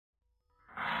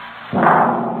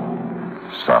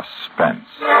Suspense.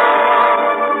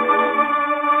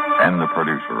 And the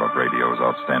producer of radio's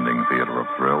outstanding theater of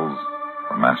thrills,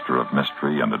 a master of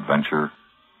mystery and adventure,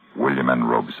 William N.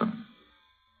 Robeson.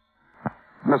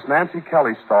 Miss Nancy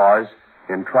Kelly stars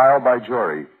in Trial by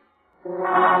Jury.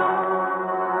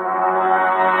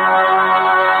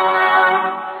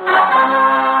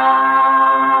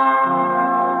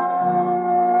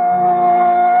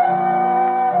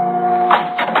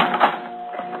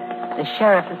 The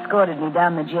sheriff escorted me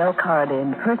down the jail corridor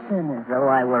in person as though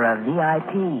I were a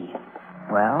VIP.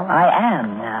 Well, I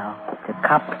am now. To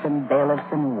cops and bailiffs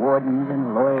and wardens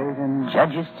and lawyers and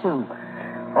judges, too.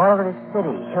 All over the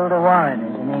city, Hilda Warren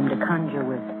is a name to conjure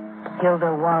with.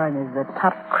 Hilda Warren is the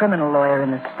top criminal lawyer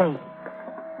in the state.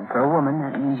 And for a woman,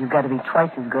 that means you've got to be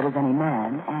twice as good as any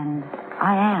man. And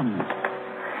I am.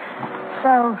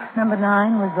 So, number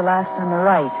 9 was the last on the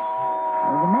right.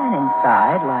 There was a man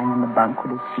inside, lying on the bunk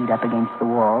with his feet up against the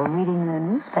wall, reading the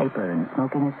newspaper and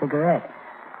smoking a cigarette.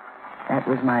 That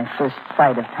was my first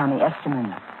sight of Tommy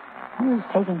Esterman. He was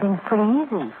taking things pretty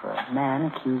easy for a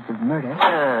man accused of murder.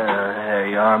 There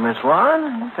you are, Miss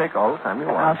Warren. You take all the time you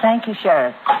Oh, want. thank you,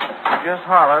 Sheriff. Just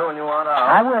holler when you want out.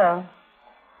 I will.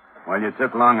 Well, you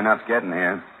took long enough getting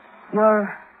here. You're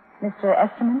Mr.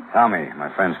 Esterman? Tommy, my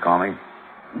friends call me.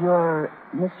 You're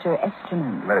Mr.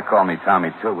 Esterman. Better call me Tommy,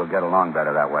 too. We'll get along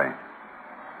better that way.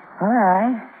 All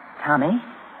right, Tommy.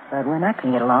 But we're not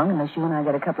going to get along unless you and I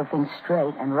get a couple of things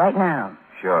straight, and right now.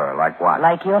 Sure, like what?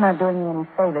 Like you're not doing me any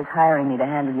favors hiring me to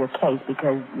handle your case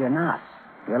because you're not.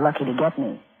 You're lucky to get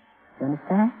me. You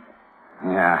understand?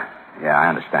 Yeah, I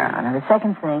understand. Now, the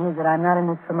second thing is that I'm not in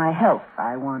this for my health.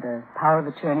 I want a power of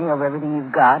attorney over everything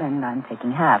you've got, and I'm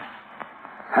taking half.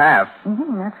 Half?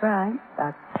 Mm-hmm, that's right.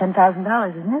 About $10,000,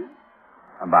 isn't it?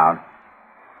 About.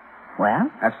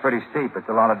 Well? That's pretty steep. It's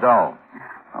a lot of dough.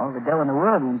 All the dough in the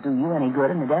world won't do you any good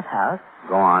in the death house.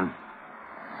 Go on.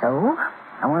 So,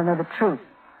 I want to know the truth.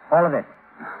 All of it.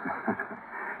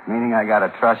 Meaning I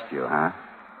gotta trust you, huh?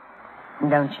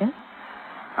 Don't you?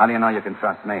 How do you know you can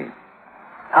trust me?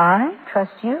 I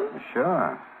trust you?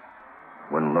 Sure.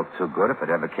 Wouldn't look too good if it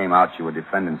ever came out you were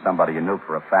defending somebody you knew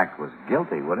for a fact was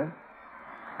guilty, would it?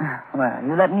 Well,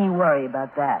 you let me worry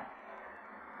about that.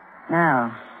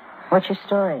 Now, what's your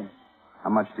story? How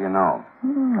much do you know?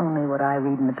 Only what I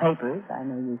read in the papers. I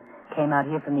know you came out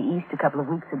here from the East a couple of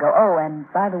weeks ago. Oh, and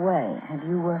by the way, have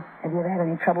you ever had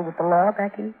any trouble with the law,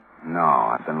 Becky? No,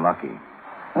 I've been lucky.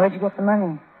 Where'd you get the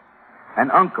money?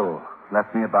 An uncle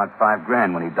left me about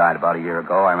 $5,000 when he died about a year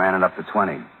ago. I ran it up to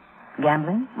 20.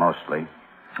 Gambling? Mostly.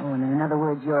 Oh, and in other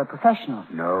words, you're a professional.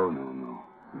 No.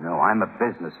 No, I'm a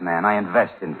businessman. I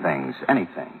invest in things,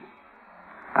 anything.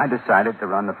 I decided to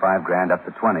run the $5,000 up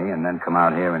to 20 and then come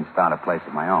out here and start a place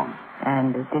of my own.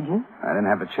 And did you? I didn't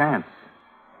have a chance.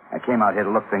 I came out here to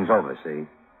look things over, see?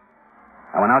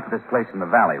 I went out to this place in the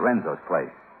valley, Renzo's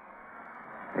place.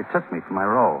 They took me for my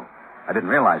role. I didn't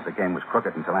realize the game was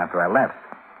crooked until after I left.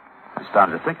 I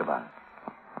started to think about it.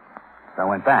 So I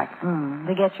went back.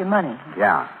 To get your money.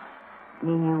 Yeah. You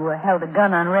mean you held a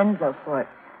gun on Renzo for it?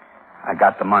 I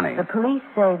got the money. The police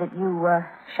say that you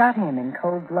shot him in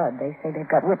cold blood. They say they've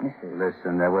got witnesses.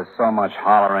 Listen, there was so much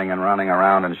hollering and running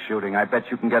around and shooting. I bet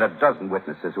you can get a dozen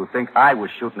witnesses who think I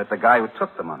was shooting at the guy who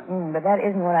took the money. But that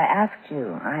isn't what I asked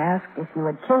you. I asked if you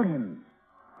had killed him.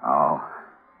 Oh.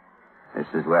 This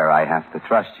is where I have to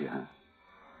trust you, huh?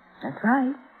 That's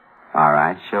right. All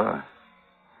right, sure.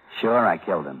 Sure, I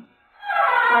killed him.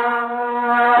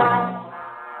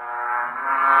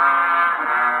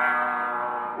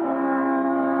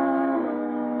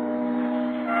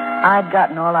 I'd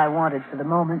gotten all I wanted for the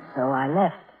moment, so I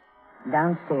left.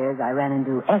 Downstairs, I ran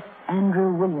into S.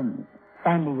 Andrew Williams,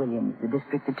 Sandy Williams, the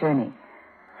district attorney.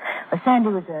 Well, Sandy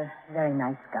was a very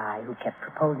nice guy who kept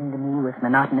proposing to me with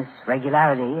monotonous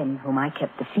regularity and whom I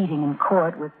kept defeating in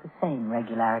court with the same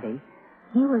regularity.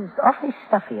 He was awfully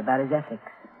stuffy about his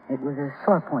ethics. It was a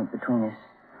sore point between us.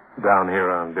 Down here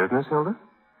on business, Hilda?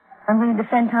 I'm going to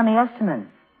defend Tommy Esterman.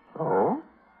 Oh?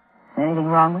 Anything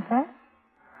wrong with that?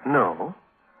 No.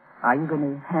 Are you going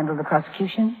to handle the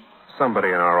prosecution? Somebody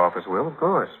in our office will, of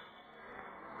course.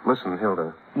 Listen,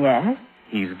 Hilda. Yes?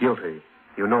 He's guilty.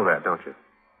 You know that, don't you?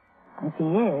 If he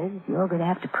is, you're going to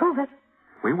have to prove it.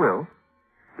 We will.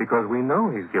 Because we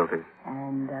know he's guilty.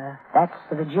 And that's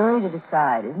for the jury to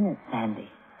decide, isn't it, Sandy?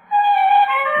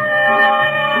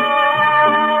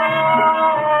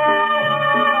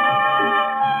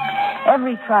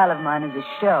 Every trial of mine is a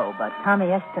show, but Tommy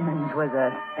Esterman's was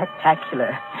a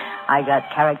spectacular. I got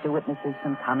character witnesses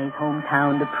from Tommy's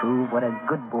hometown to prove what a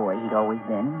good boy he'd always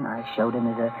been. I showed him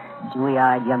as a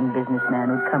dewy-eyed young businessman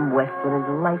who'd come west with his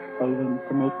life savings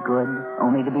to make good,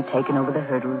 only to be taken over the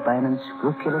hurdles by an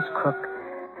unscrupulous crook.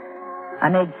 I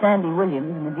made Sandy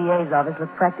Williams in the DA's office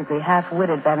look practically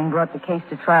half-witted for having brought the case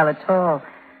to trial at all.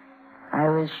 I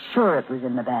was sure it was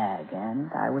in the bag,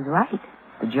 and I was right.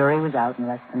 The jury was out in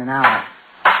less than an hour.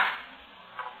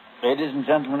 Ladies and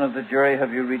gentlemen of the jury,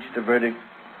 have you reached a verdict?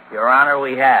 Your Honor,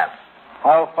 we have.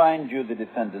 I'll find you the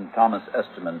defendant, Thomas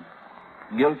Esterman,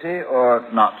 guilty or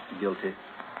not guilty?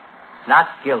 Not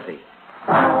guilty.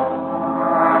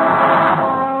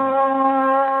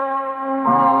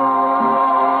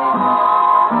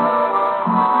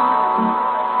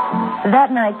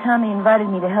 That night, Tommy invited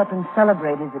me to help him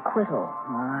celebrate his acquittal.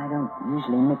 Well, I don't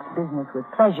usually mix business with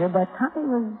pleasure, but Tommy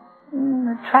was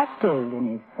attractive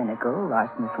in his cynical,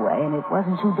 larcenous way, and it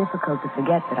wasn't too difficult to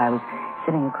forget that I was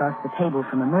sitting across the table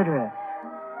from a murderer.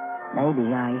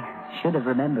 Maybe I should have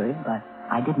remembered, but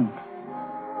I didn't.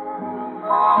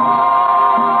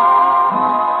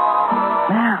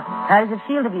 Now, how does it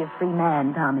feel to be a free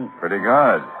man, Tommy? Pretty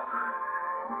good.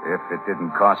 If it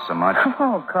didn't cost so much.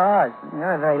 Oh, cost.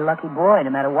 You're a very lucky boy, no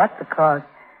matter what the cost.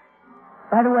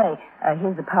 By the way,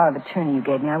 here's the power of attorney you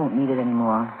gave me. I won't need it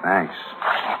anymore. Thanks.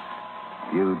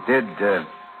 You did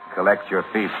collect your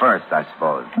fee first, I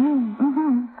suppose.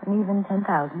 Mm-hmm. An even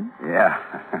 10,000. Yeah.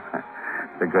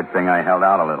 It's a good thing I held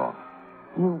out a little.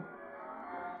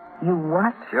 You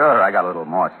what? Sure, I got a little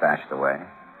more stashed away.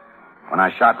 When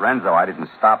I shot Renzo, I didn't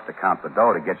stop to count the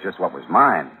dough to get just what was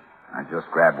mine. I just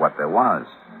grabbed what there was.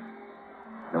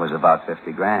 There was about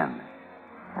 50 grand.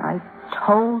 I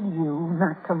told you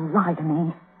not to lie to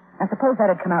me. I suppose that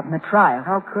had come out in the trial.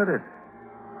 How could it?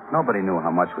 Nobody knew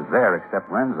how much was there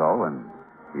except Renzo, and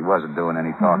he wasn't doing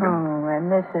any talking. Oh,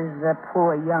 and this is the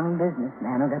poor young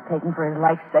businessman who got taken for his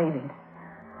life savings.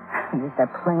 Just a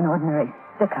plain ordinary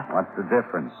stick-up. What's the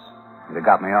difference? You'd have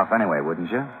got me off anyway,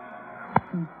 wouldn't you?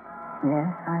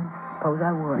 Yes, I suppose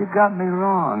I would. You got me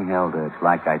wrong, Hilda. It's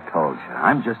like I told you.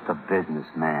 I'm just a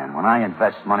businessman. When I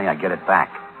invest money, I get it back.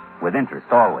 With interest,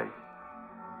 always.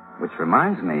 Which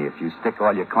reminds me, if you stick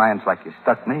all your clients like you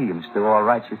stuck me, you must do all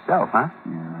right yourself, huh?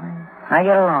 I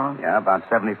get along. Yeah, about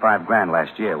 75 grand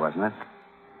last year, wasn't it?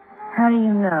 How do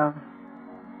you know?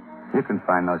 You can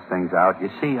find those things out. You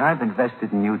see, I've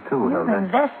invested in you, too, You've Hilda.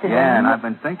 invested in Yeah, and me? I've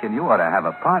been thinking you ought to have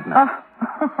a partner.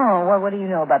 Oh, well, what do you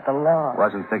know about the law?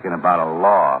 Wasn't thinking about a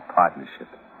law partnership.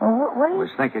 Well, what do I you... was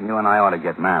thinking you and I ought to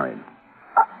get married.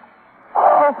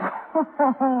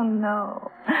 Oh,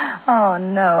 no. Oh,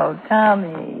 no,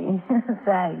 Tommy.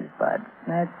 Thanks, but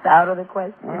that's out of the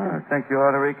question. Well, I think you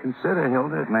ought to reconsider,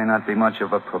 Hilda. It may not be much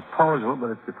of a proposal,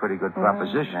 but it's a pretty good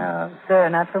proposition. No, sir,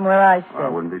 not from where I sit. Well, I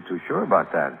wouldn't be too sure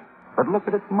about that. But look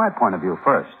at it from my point of view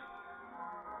first.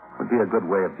 It would be a good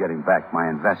way of getting back my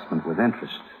investment with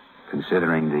interest,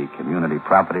 considering the community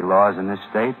property laws in this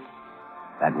state.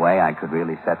 That way I could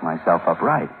really set myself up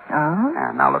right. Oh?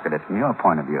 And now look at it from your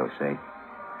point of view, see?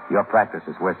 Your practice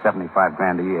is worth 75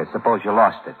 grand a year. Suppose you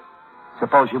lost it.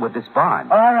 Suppose you were disbarred.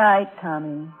 All right,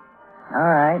 Tommy. All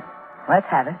right. Let's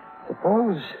have it.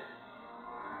 Suppose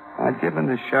I'd given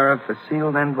the sheriff a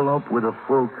sealed envelope with a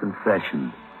full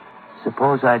confession.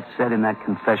 Suppose I'd said in that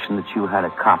confession that you had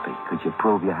a copy. Could you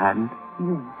prove you hadn't?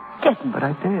 You didn't. But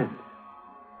I did.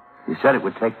 You said it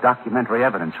would take documentary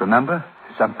evidence, remember?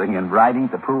 Something in writing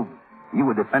to prove you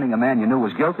were defending a man you knew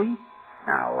was guilty?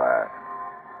 Now,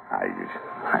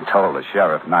 I told the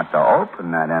sheriff not to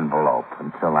open that envelope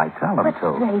until I tell him But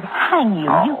to. they'd hang you.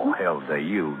 Oh, Hilda,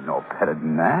 you know better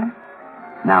than that.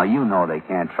 Now, you know they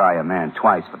can't try a man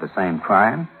twice for the same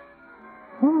crime.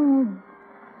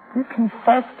 You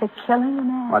confessed to killing a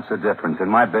man? What's the difference? In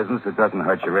my business, it doesn't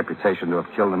hurt your reputation to have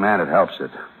killed a man. It helps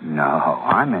it. No,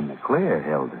 I'm in the clear,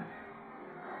 Hilda.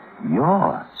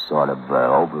 You're sort of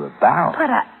over a barrel. But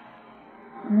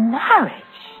marriage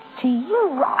to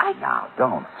you, Now,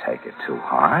 don't take it too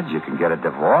hard. You can get a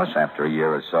divorce after a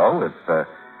year or so if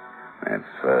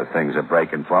things are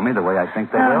breaking for me the way I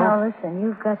think they will. No, listen,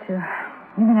 you're going to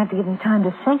have to give me time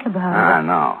to think about it.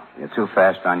 No. You're too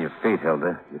fast on your feet,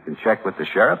 Hilda. You can check with the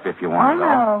sheriff if you want to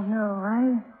know. No,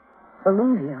 I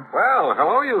believe you. Well,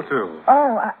 hello, you two.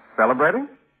 Oh, Celebrating?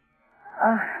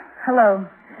 hello,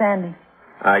 Sandy.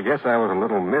 I guess I was a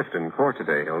little miffed in court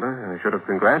today, Hilda. I should have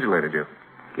congratulated you.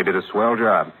 You did a swell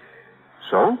job.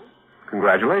 So,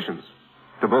 congratulations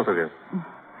to both of you.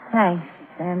 Thanks,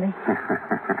 Sandy.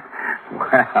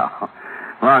 Well,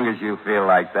 as long as you feel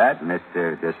like that,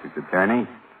 Mr. District Attorney,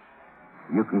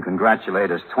 you can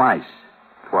congratulate us twice.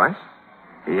 Twice?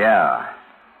 Yeah.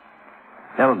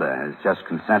 Hilda has just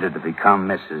consented to become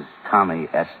Mrs. Tommy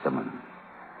Esterman.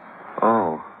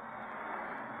 Oh.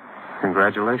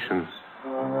 Congratulations.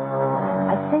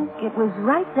 I think it was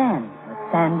right then, with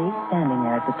Sandy standing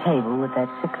there at the table with that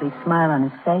sickly smile on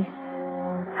his face.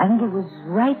 I think it was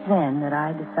right then that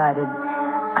I decided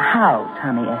how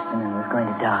Tommy Esterman was going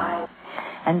to die.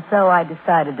 And so I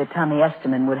decided that Tommy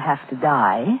Esterman would have to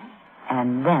die,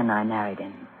 and then I married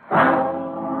him.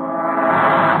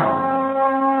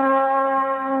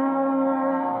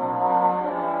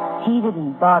 He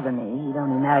didn't bother me. He'd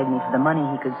only married me for the money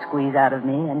he could squeeze out of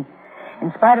me, and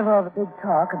in spite of all the big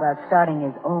talk about starting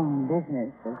his own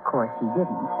business, of course he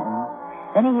didn't.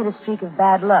 And then he hit a streak of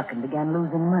bad luck and began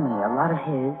losing money, a lot of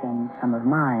his and some of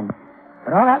mine.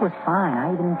 But all that was fine.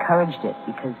 I even encouraged it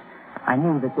because I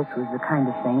knew that this was the kind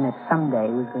of thing that someday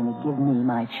was going to give me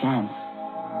my chance.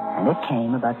 And it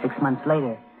came about 6 months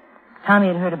later. Tommy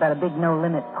had heard about a big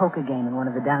no-limit poker game in one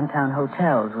of the downtown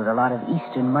hotels with a lot of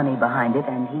Eastern money behind it,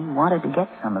 and he wanted to get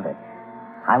some of it.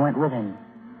 I went with him.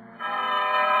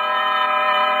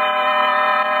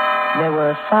 There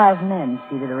were 5 men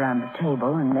seated around the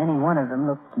table, and any one of them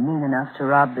looked mean enough to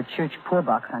rob the church poor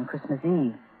box on Christmas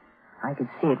Eve. I could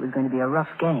see it was going to be a rough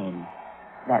game.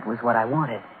 That was what I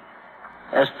wanted.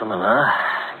 Esterman, huh?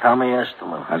 Tommy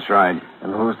Esterman. That's right.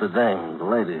 And who's the dame, the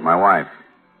lady? My wife.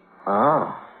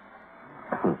 Oh.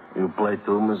 You play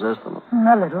too, Miss Esterman?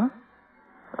 A little.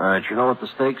 All right, you know what the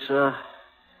stakes are?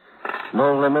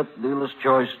 No limit, dealer's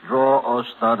choice, draw, or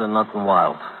start, and nothing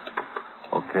wild.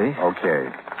 Okay? Okay.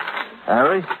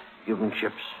 Harry, give him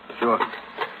chips. Sure.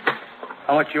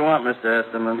 How much you want, Mr.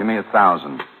 Esterman? Give me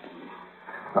 1,000.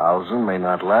 1,000 may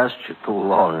not last you too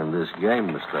long in this game,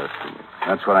 Mr. Esterman.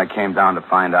 That's what I came down to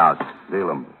find out. Deal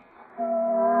 'em.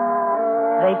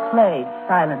 They played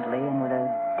silently and with a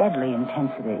deadly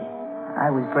intensity. I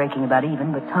was breaking about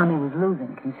even, but Tommy was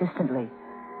losing consistently.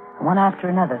 One after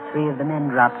another, 3 of the men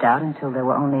dropped out until there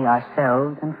were only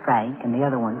ourselves and Frank and the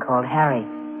other one called Harry.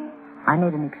 I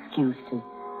made an excuse to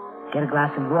get a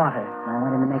glass of water. I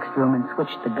went in the next room and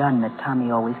switched the gun that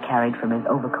Tommy always carried from his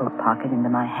overcoat pocket into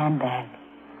my handbag.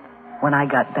 When I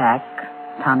got back,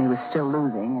 Tommy was still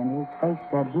losing, and his face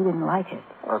said he didn't like it.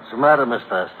 What's the matter, Mr.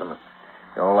 Esterman?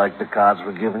 You don't like the cards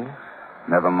we're giving you?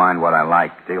 Never mind what I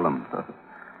like. Deal 'em.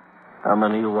 How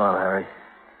many you want, Harry?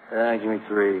 Give me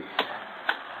 3.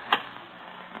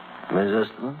 Miss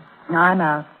Esterman? No, I'm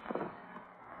out.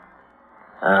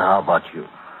 And how about you?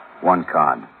 1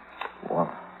 card. Well,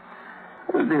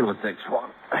 the dealer takes 1.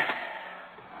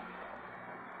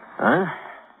 Huh?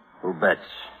 Who bets?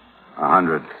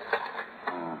 100.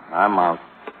 I'm out.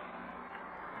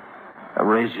 I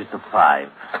raise you to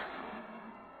 5.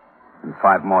 And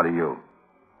 5 more to you.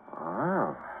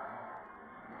 Oh.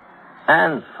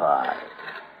 And 5.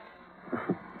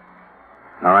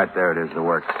 All right, there it is, the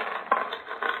work.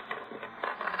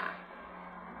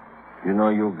 You know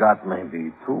you got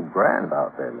maybe $2,000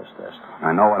 out there, Mr. Esterman.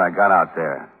 I know what I got out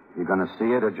there. You gonna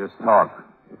see it or just talk?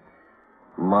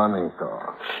 Money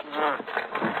talks.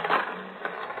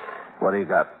 What do you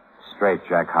got? Straight,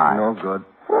 Jack high. No good.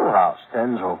 Full house.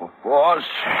 10's over 4's.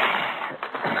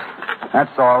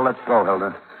 That's all. Let's go,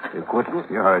 Hilda. You quitting?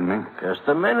 You heard me. Just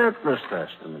a minute, Mr.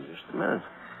 Esterman. Just a minute.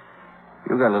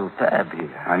 You got a little tab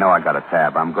here. I know I got a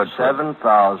tab. I'm good for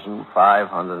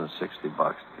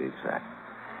 $7,560 to be exact.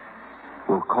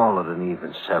 We'll call it an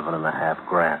even $7.5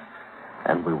 grand.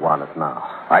 And we want it now.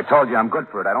 I told you I'm good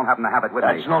for it. I don't happen to have it with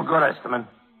me. That's no good, Esterman.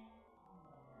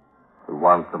 We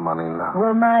want the money now.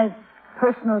 Will my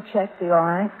personal check be all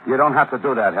right? You don't have to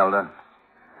do that, Hilda.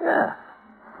 Yeah.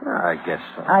 I guess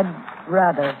so. I'd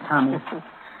rather, Tommy.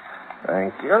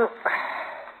 Thank you.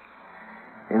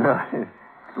 You know, it's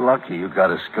lucky you got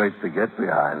a skirt to get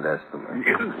behind, Esterman.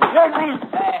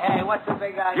 Hey, what's the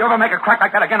big idea? You ever make a crack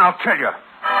like that again, I'll kill you.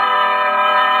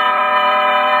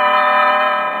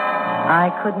 I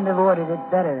couldn't have ordered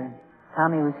it better.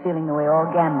 Tommy was feeling the way all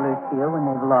gamblers feel when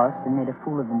they've lost and made a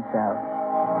fool of themselves.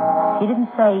 He didn't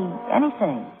say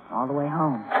anything all the way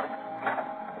home.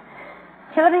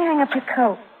 Here, let me hang up your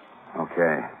coat.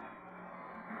 Okay.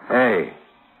 Hey,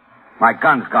 my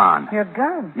gun's gone. Your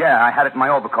gun? Yeah, I had it in my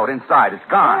overcoat inside. It's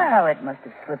gone. Well, it must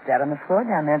have slipped out on the floor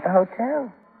down there at the hotel.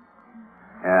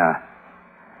 Yeah,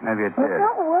 maybe it Well, did.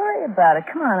 don't worry about it.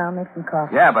 Come on, I'll make some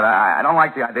coffee. Yeah, but I don't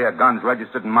like the idea of guns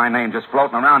registered in my name just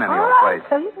floating around in the All old right, place.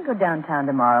 so you can go downtown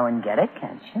tomorrow and get it,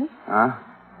 can't you? Huh?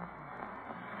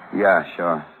 Yeah,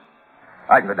 sure.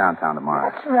 I can go downtown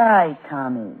tomorrow. That's right,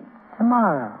 Tommy.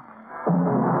 Tomorrow.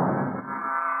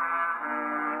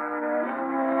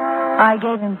 I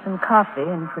gave him some coffee,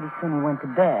 and pretty soon he went to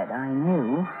bed. I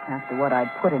knew, after what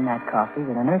I'd put in that coffee,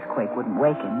 that an earthquake wouldn't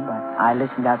wake him, but I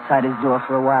listened outside his door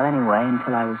for a while anyway,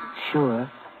 until I was sure.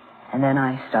 And then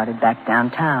I started back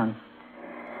downtown.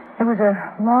 There was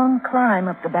a long climb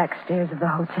up the back stairs of the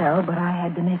hotel, but I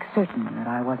had to make certain that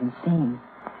I wasn't seen.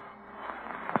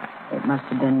 It must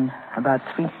have been about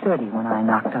 3:30 when I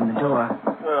knocked on the door.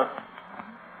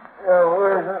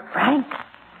 Where is it? Frank?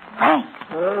 Frank?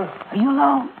 Are you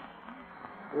alone?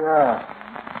 Yeah.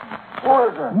 Who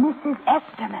is it? Mrs.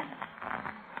 Esterman.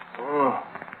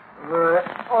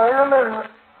 Wait a minute.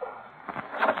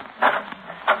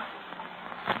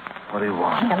 What do you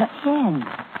want? Let in.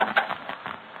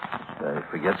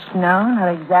 Forget... No, not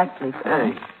exactly.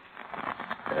 Hey.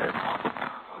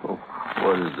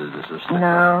 What is this?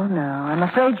 No. I'm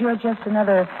afraid you're just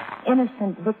another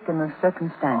innocent victim of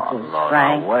circumstances, no,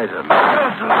 Frank. No, wait a minute.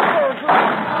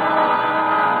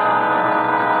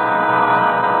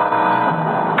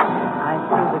 I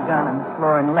threw the gun on the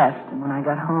floor and left, and when I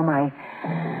got home, I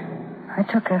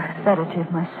took a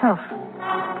sedative myself.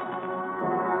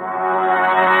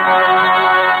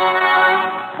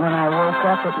 When I woke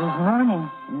up, it was morning,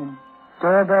 and the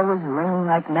doorbell was ringing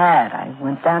like mad. I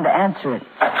went down to answer it.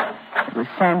 It was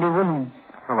Sandy Williams.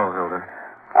 Hello, Hilda.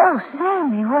 Oh,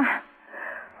 Sandy, what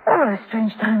a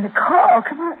strange time to call.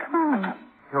 Come on.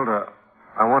 Hilda,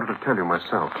 I wanted to tell you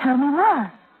myself. Tell me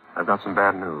what? I've got some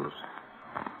bad news.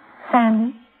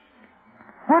 Sandy?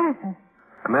 What is it?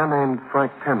 A man named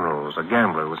Frank Penrose, a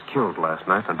gambler, was killed last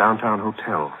night in a downtown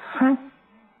hotel. Frank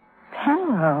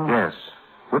Penrose? Yes.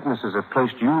 Witnesses have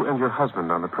placed you and your husband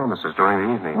on the premises during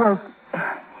the evening. Well,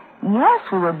 yes,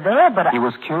 we were there, but He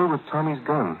was killed with Tommy's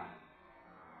gun.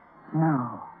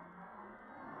 No.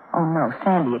 Oh, no,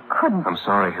 Sandy, it couldn't... I'm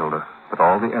sorry, Hilda, but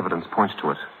all the evidence points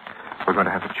to it. We're going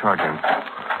to have to charge him.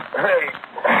 Hey,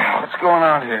 what's going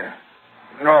on here?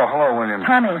 Oh, hello, William.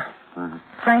 Tommy,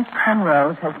 Frank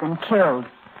Penrose has been killed.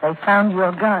 They found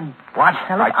your gun. What?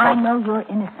 Now, look, I know you're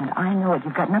innocent. I know it.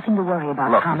 You've got nothing to worry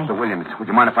about, Look, Tommy. Mr. Williams, would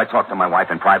you mind if I talk to my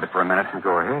wife in private for a minute?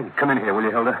 Go ahead. Come in here, will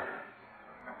you, Hilda?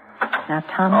 Now,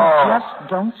 Tommy, just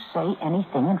don't say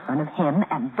anything in front of him,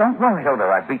 and don't worry. Hilda,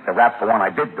 I beat the rap for one I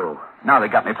did do. Now they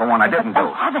got me for one I didn't But do.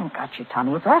 they haven't got you,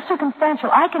 Tommy. It's all circumstantial.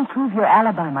 I can prove your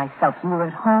alibi myself. You were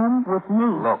at home with me.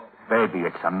 Look, baby,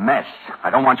 it's a mess.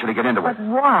 I don't want you to get into But it.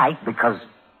 why? Because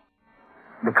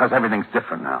everything's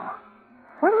different now.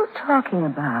 What are you talking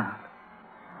about?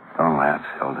 Don't laugh,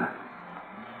 Hilda.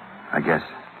 I guess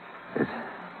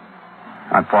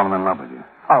I'm falling in love with you.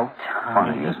 Oh,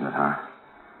 Tommy. Funny, isn't it, huh?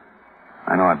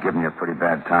 I know I've given you a pretty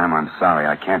bad time. I'm sorry.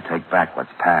 I can't take back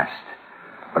what's past.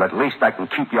 But at least I can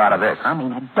keep you out of this. Tommy,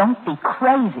 now don't be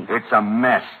crazy. It's a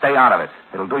mess. Stay out of it.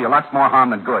 It'll do you lots more harm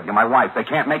than good. You're my wife. They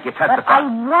can't make you But testify. I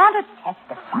want to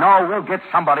testify. No, we'll get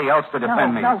somebody else to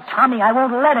defend me. No, Tommy, I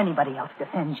won't let anybody else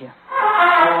defend you.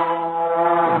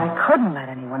 I couldn't let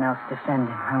anyone else defend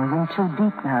him. I was in too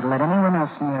deep now to let anyone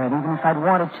else near it, even if I'd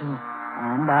wanted to.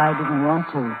 And I didn't want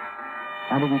to.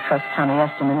 I didn't trust Tommy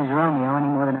Esterman as Romeo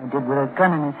any more than I did with a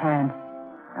gun in his hand.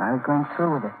 I was going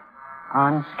through with it.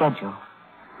 On schedule.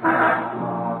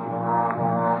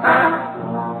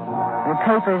 The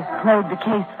papers played the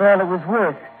case for all it was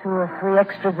worth. 2 or 3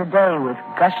 extras a day with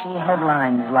gushy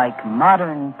headlines like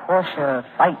Modern Porsche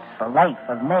Fights for Life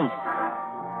of Mate.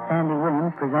 Sandy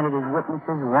Williams presented his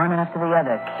witnesses one after the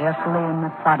other, carefully and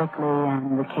methodically,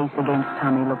 and the case against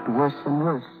Tommy looked worse and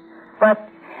worse. But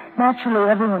naturally,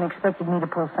 everyone expected me to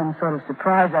pull some sort of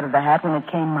surprise out of the hat when it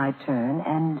came my turn,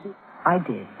 and I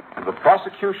did. The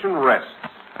prosecution rests.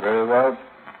 Very well.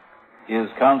 Is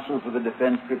counsel for the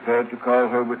defense prepared to call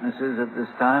her witnesses at this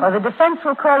time? Well, the defense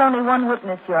will call only one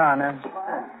witness, Your Honor.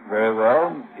 Very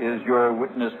well. Is your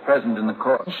witness present in the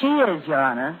court? She is, Your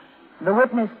Honor. The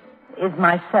witness is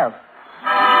myself.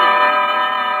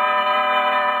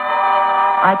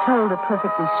 I told a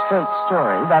perfectly straight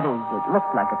story. That is, it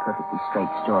looked like a perfectly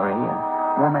straight story.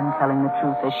 A woman telling the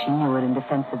truth as she knew it in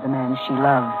defense of the man she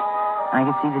loved. I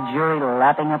could see the jury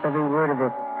lapping up every word of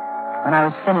it. When I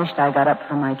was finished, I got up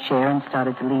from my chair and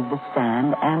started to leave the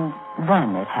stand, and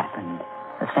then it happened.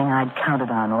 The thing I'd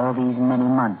counted on all these many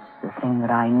months. The thing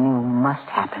that I knew must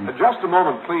happen. Just a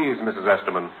moment, please, Mrs.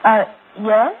 Esterman.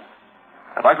 Yes?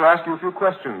 I'd like to ask you a few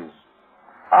questions.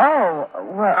 Oh,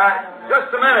 well... Just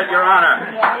a minute, Your Honor.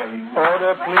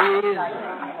 Order, please.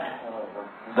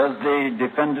 Does the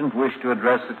defendant wish to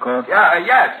address the court?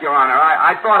 Yes, Your Honor.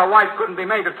 I thought a wife couldn't be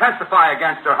made to testify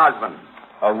against her husband.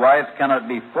 A wife cannot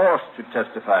be forced to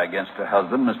testify against her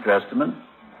husband, Mr. Esterman.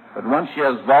 But once she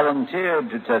has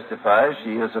volunteered to testify,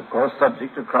 she is, of course,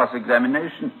 subject to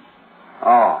cross-examination.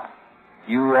 Oh.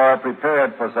 You are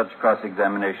prepared for such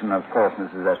cross-examination, of course,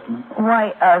 Mrs. Esterman?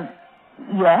 Why,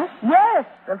 yes,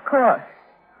 of course.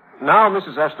 Now,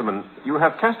 Mrs. Esterman, you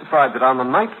have testified that on the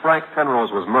night Frank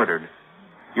Penrose was murdered,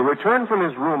 you returned from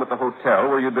his room at the hotel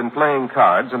where you'd been playing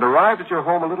cards and arrived at your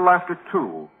home a little after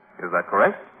 2. Is that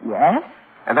correct? Yes?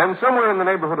 And then somewhere in the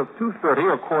neighborhood of 2:30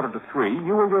 or 2:45,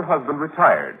 you and your husband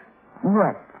retired.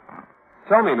 Yes.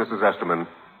 Tell me, Mrs. Esterman,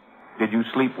 did you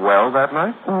sleep well that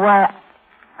night? Why,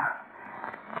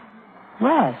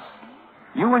 yes.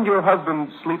 You and your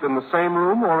husband sleep in the same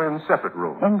room or in separate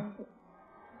rooms?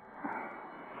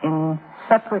 In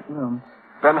separate rooms.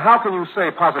 Then how can you say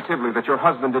positively that your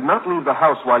husband did not leave the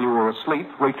house while you were asleep,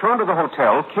 return to the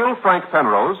hotel, kill Frank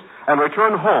Penrose, and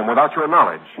return home without your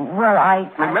knowledge? Well,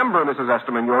 Remember, Mrs.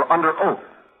 Esterman, you're under oath.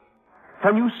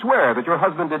 Can you swear that your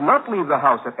husband did not leave the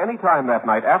house at any time that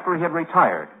night after he had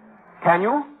retired? Can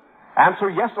you? Answer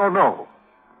yes or no.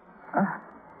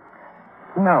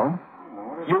 No.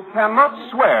 You cannot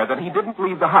swear that he didn't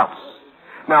leave the house.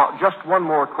 Now, just one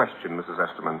more question, Mrs.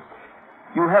 Esterman.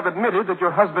 You have admitted that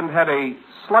your husband had a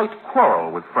slight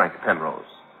quarrel with Frank Penrose.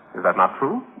 Is that not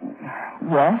true?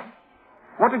 Yes.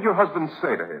 What did your husband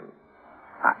say to him?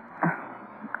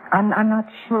 I'm not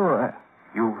sure.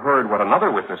 You heard what another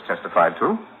witness testified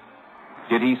to.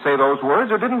 Did he say those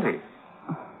words or didn't he?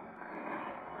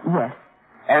 Yes.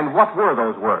 And what were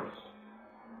those words?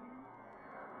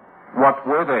 What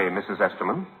were they, Mrs.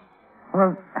 Esterman?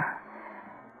 Well,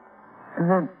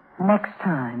 the next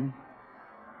time,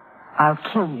 I'll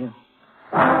kill you.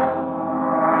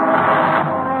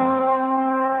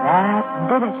 That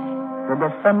did it. The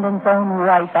defendant's own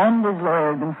wife and his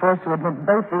lawyer had been forced to admit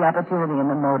both the opportunity and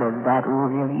the motive. That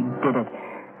really did it.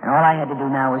 And all I had to do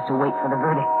now was to wait for the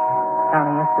verdict.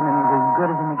 Tommy Esterman was as good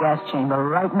as in the gas chamber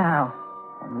right now.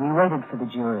 And we waited for the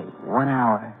jury. 1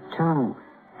 hour, 2.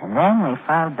 And then they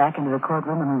filed back into the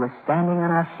courtroom and we were standing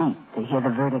on our feet to hear the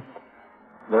verdict.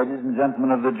 Ladies and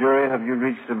gentlemen of the jury, have you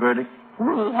reached a verdict?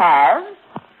 We have?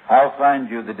 I'll find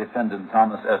you the defendant,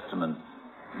 Thomas Esterman.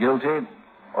 Guilty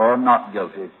or not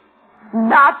guilty?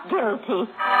 Not guilty.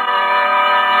 I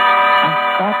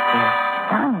sat there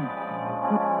stunned.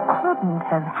 It couldn't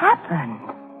have happened.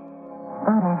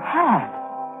 But it had.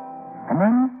 And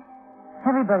then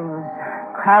everybody was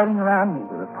crowding around me.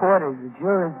 The reporters, the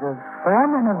jurors, the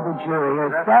foreman of the jury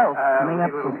herself coming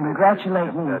up to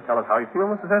congratulate me. Tell us how you feel,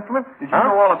 Mrs. Esterman. Did you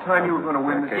know all the time you were going to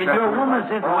win this case? Your woman's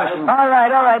intuition. All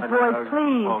right, boys.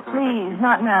 Please.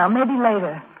 Not now. Maybe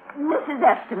later. Mrs.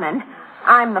 Esterman,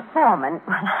 I'm the foreman.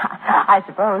 I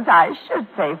suppose I should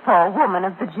say forewoman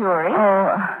of the jury.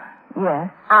 Oh, yes.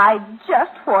 I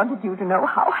just wanted you to know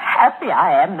how happy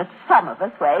I am that some of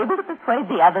us were able to persuade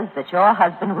the others that your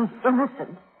husband was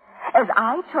innocent. As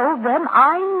I told them,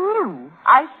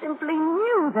 I simply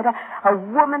knew that a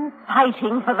woman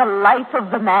fighting for the life of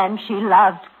the man she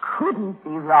loved couldn't be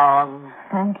wrong.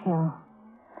 Thank you.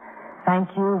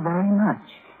 Thank you very much.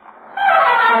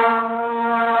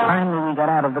 Finally, we got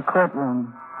out of the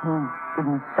courtroom. He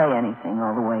didn't say anything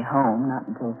all the way home, not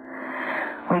until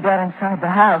we got inside the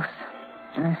house.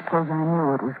 And I suppose I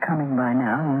knew it was coming by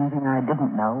now. The only thing I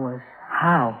didn't know was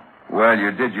how. Well,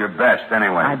 you did your best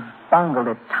anyway. I bungled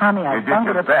it, Tommy. I You did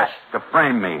bungled your it. best to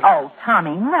frame me. Oh,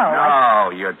 Tommy, no.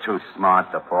 No, you're too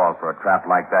smart to fall for a trap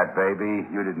like that, baby.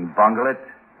 You didn't bungle it.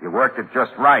 You worked it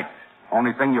just right.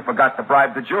 Only thing you forgot to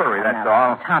bribe the jury, that's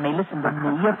all. Tommy, listen to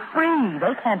me. You're free.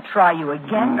 They can't try you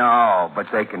again. No, but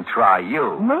they can try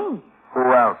you. Me?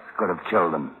 Who else could have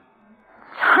killed him?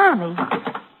 Tommy.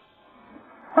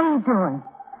 What are you doing?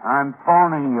 I'm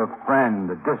phoning your friend,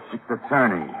 the district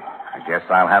attorney. I guess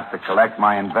I'll have to collect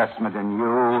my investment in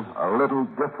you a little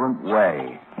different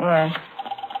way. Yes.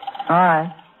 All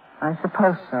right. I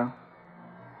suppose so.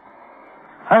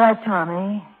 All right,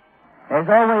 Tommy. There's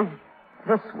always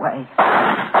this way.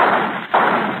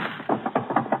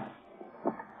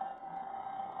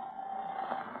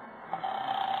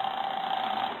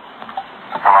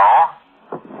 Hello?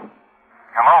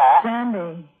 Hello?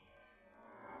 Sandy.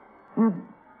 You'd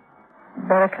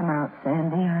better come out,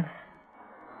 Sandy. I've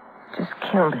just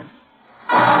killed him.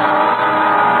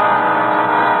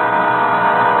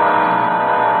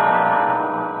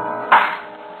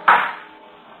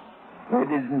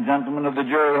 Ladies and gentlemen of the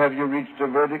jury, have you reached a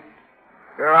verdict?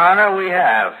 Your Honor, we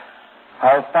have.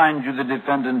 I'll find you the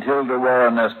defendant, Hilda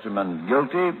Warren Esterman,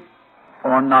 guilty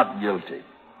or not guilty?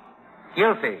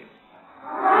 Guilty.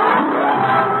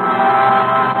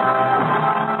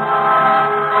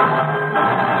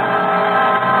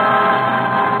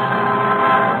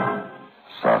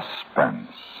 Suspense.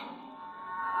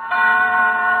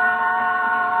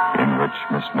 In which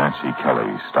Miss Nancy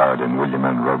Kelly starred in William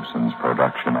N. Robeson's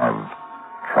production of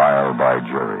Trial by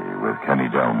Jury with Kenny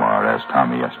Delmar as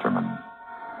Tommy Esterman.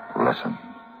 Listen.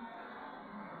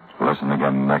 Listen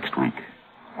again next week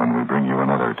when we bring you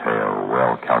another tale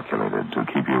well calculated to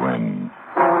keep you in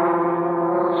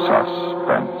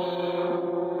suspense.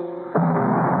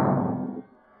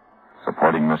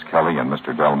 Supporting Miss Kelly and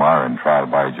Mr. Delmar in Trial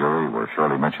by Jury were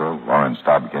Shirley Mitchell, Lawrence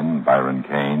Dobkin, Byron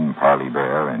Kane, Parley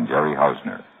Bear, and Jerry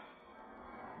Hausner.